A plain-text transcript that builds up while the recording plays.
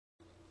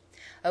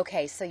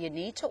Okay, so you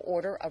need to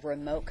order a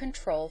remote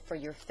control for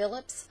your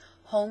Philips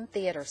home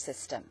theater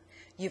system.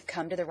 You've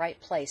come to the right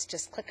place.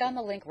 Just click on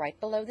the link right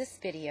below this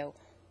video,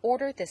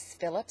 order this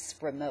Philips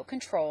remote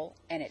control,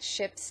 and it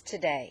ships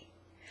today.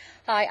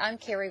 Hi, I'm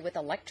Carrie with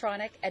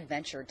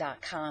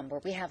electronicadventure.com,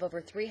 where we have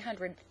over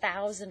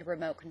 300,000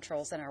 remote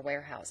controls in our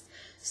warehouse.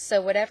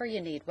 So whatever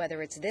you need,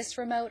 whether it's this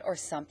remote or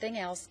something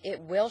else, it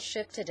will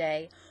ship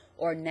today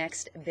or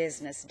next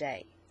business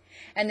day.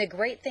 And the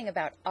great thing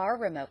about our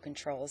remote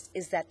controls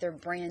is that they're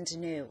brand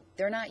new.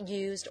 They're not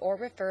used or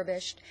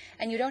refurbished,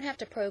 and you don't have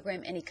to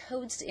program any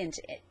codes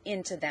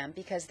into them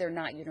because they're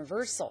not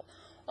universal.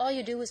 All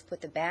you do is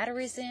put the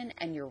batteries in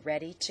and you're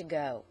ready to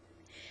go.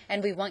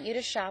 And we want you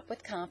to shop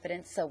with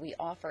confidence, so we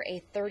offer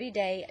a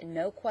 30-day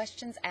no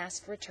questions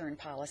asked return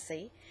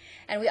policy.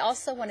 And we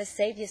also want to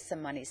save you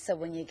some money, so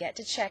when you get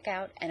to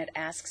checkout and it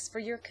asks for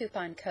your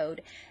coupon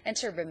code,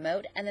 enter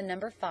remote and the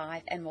number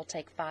 5 and we'll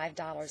take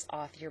 $5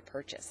 off your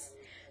purchase.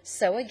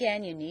 So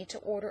again, you need to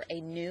order a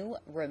new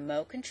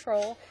remote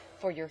control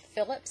for your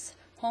Philips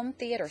home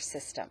theater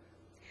system.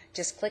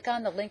 Just click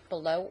on the link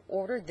below,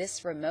 order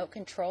this remote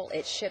control.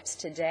 It ships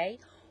today.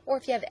 Or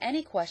if you have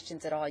any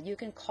questions at all, you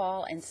can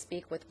call and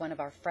speak with one of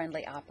our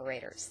friendly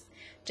operators.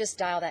 Just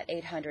dial that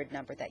 800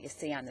 number that you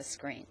see on the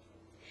screen.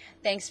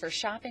 Thanks for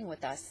shopping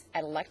with us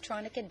at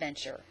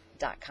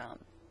electronicadventure.com.